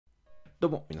どう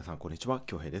も皆さんこんにちは、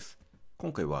恭平です。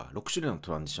今回は6種類の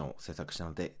トランジションを制作した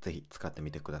ので、ぜひ使って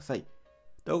みてください。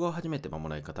動画を始めて間も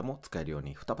ない方も使えるよう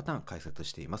に2パターン解説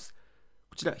しています。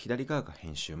こちら左側が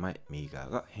編集前、右側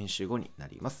が編集後にな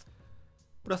ります。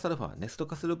プラスアルファネスト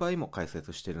化する場合も解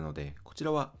説しているので、こち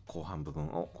らは後半部分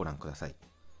をご覧ください。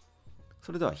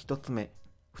それでは1つ目、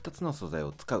2つの素材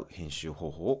を使う編集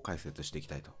方法を解説していき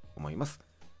たいと思います。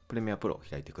プレミアプロを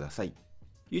開いてください。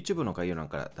YouTube の概要欄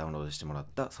からダウンロードしてもらっ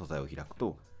た素材を開く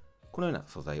と、このような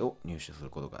素材を入手する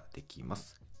ことができま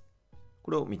す。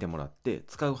これを見てもらって、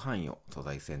使う範囲を素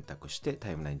材選択してタ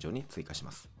イムライン上に追加し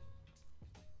ます。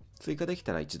追加でき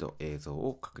たら一度映像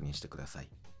を確認してください。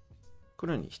こ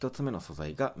のように1つ目の素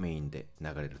材がメインで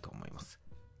流れると思います。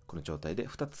この状態で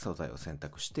2つ素材を選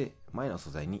択して、前の素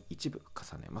材に一部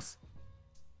重ねます。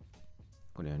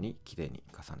このようにきれいに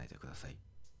重ねてください。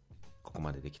ここ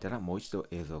までできたらもう一度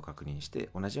映像を確認し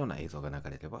て同じような映像が流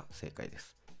れれば正解で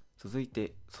す。続い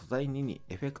て素材2に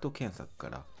エフェクト検索か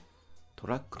らト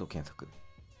ラックと検索、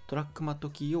トラックマッ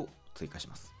トキーを追加し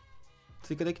ます。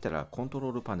追加できたらコントロ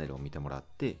ールパネルを見てもらっ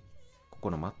て、こ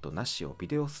このマットなしをビ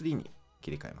デオ3に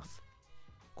切り替えます。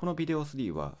このビデオ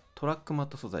3はトラックマッ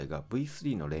ト素材が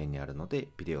V3 のレーンにあるので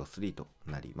ビデオ3と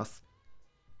なります。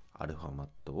アルファマッ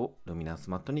トをルミナン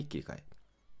スマットに切り替え、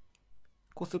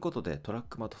こうすることでトラッ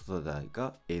クマット素材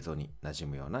が映像に馴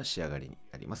染むような仕上がりに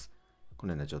なります。こ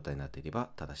のような状態になっていれば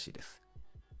正しいです。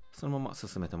そのまま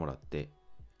進めてもらって、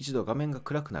一度画面が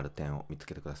暗くなる点を見つ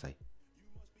けてください。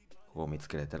ここを見つ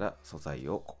けられたら素材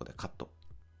をここでカット。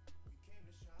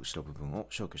後ろ部分を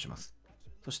消去します。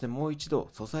そしてもう一度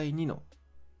素材2の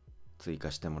追加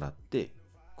してもらって、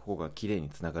ここがきれいに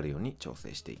つながるように調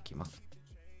整していきます。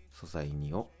素材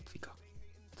2を追加。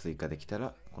追加できた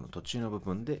らこの途中の部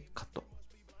分でカット。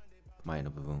前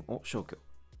の部分を消去。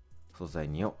素材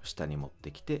2を下に持っ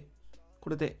てきて、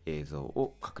これで映像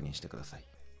を確認してください。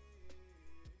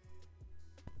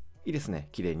いいですね。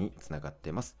綺麗につながっ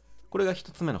ています。これが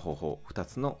1つ目の方法、2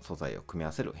つの素材を組み合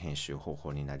わせる編集方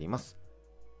法になります。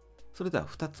それでは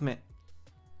2つ目。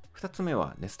2つ目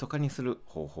はネスト化にする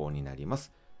方法になりま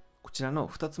す。こちらの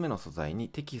2つ目の素材に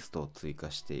テキストを追加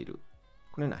している、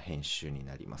このような編集に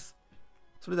なります。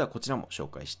それではこちらも紹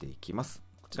介していきます。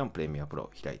こちらもプレミアプロ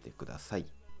を開いてください。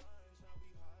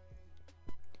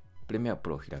プレミアプ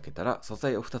ロを開けたら素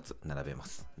材を2つ並べま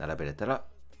す。並べれたら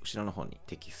後ろの方に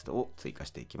テキストを追加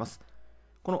していきます。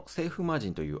このセーフマー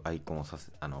ジンというアイコンを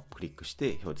クリックし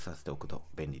て表示させておくと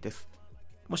便利です。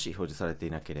もし表示されて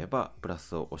いなければプラ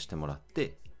スを押してもらっ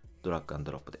てドラッグ&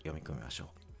ドロップで読み込みましょ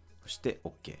う。そして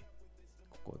OK。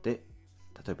ここで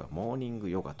例えばモーニング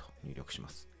ヨガと入力しま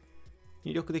す。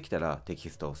入力できたらテキ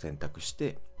ストを選択し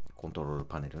てコントロール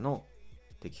パネルの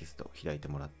テキストを開いて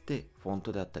もらって、フォン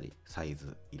トであったりサイ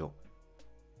ズ、色、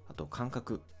あと間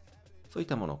隔、そういっ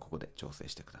たものをここで調整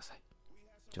してください。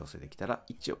調整できたら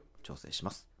位置を調整し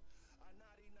ます。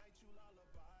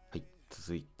はい、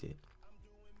続いて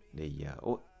レイヤー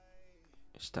を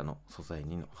下の素材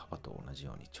2の幅と同じ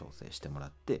ように調整してもら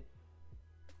って、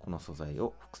この素材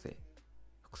を複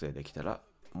製できたら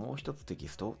もう一つテキ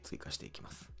ストを追加していきま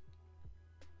す。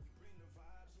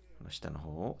この下の方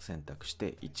を選択し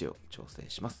て位置を調整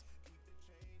します。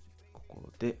こ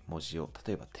こで文字を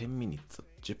例えば10 minutes、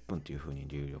10分というふうに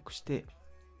入力して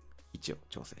位置を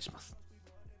調整します。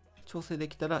調整で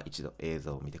きたら一度映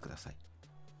像を見てください。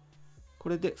こ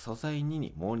れで素材2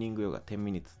にモーニングヨガ10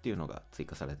 minutesっていうのが追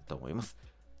加されたと思います。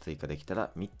追加できた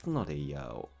ら3つのレイヤ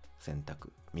ーを選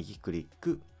択、右クリッ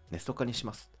ク、ネスト化にし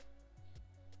ます。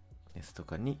ネスト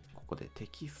化にここでテ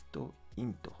キストイ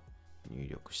ンと入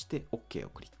力して OK を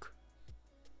クリック。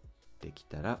でき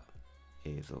たら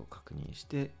映像を確認し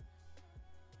て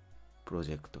プロ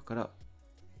ジェクトから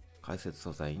解説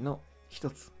素材の一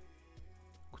つ、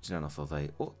こちらの素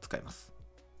材を使います。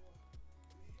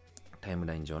タイム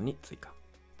ライン上に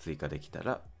追加できた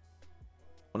ら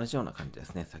同じような感じで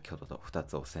すね。先ほどと2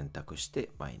つを選択し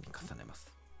て前に重ねま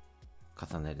す。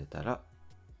重ねれたら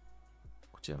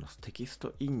こちらのテキス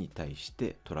トインに対し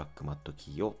てトラックマットキ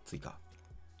ーを追加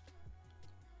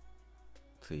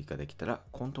できたら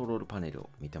コントロールパネルを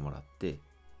見てもらって、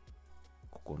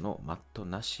ここのマット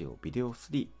なしをビデオ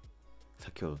3、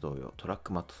先ほど同様トラッ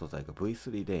クマット素材が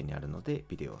V3 レーンにあるので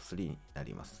ビデオ3にな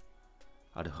ります。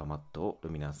アルファマットをル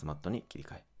ミナンスマットに切り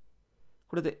替え、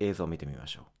これで映像を見てみま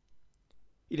しょう。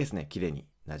いいですね。綺麗に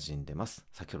馴染んでます。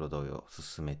先ほど同様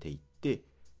進めていって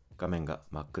画面が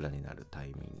真っ暗になるタイ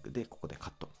ミングでここで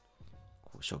カット、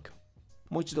こう消去、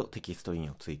もう一度テキストイ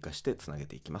ンを追加してつなげ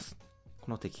ていきます。こ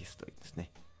のテキストインです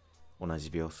ね。同じ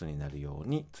秒数になるよう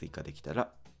に追加できた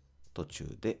ら途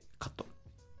中でカット。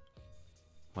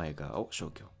前側を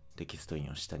消去。テキストイ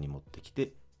ンを下に持ってき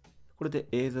て、ここれで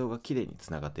映像がきれいに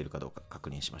つながっているかどうか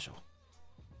確認しましょう。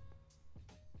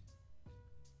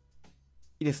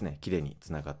いいですね。きれいに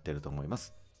つながっていると思いま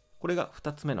す。これが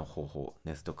2つ目の方法、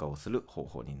ネスト化をする方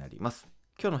法になります。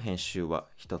今日の編集は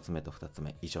1つ目と2つ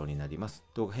目以上になります。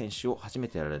動画編集を初め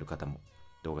てやられる方も、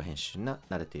動画編集に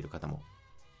慣れている方も、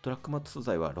トラックマット素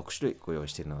材は6種類ご用意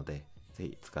しているので、ぜ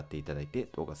ひ使っていただいて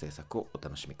動画制作をお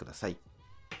楽しみください。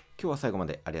今日は最後ま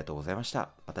でありがとうございました。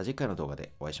また次回の動画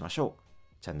でお会いしましょう。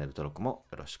チャンネル登録も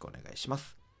よろしくお願いしま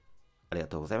す。ありが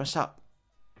とうございました。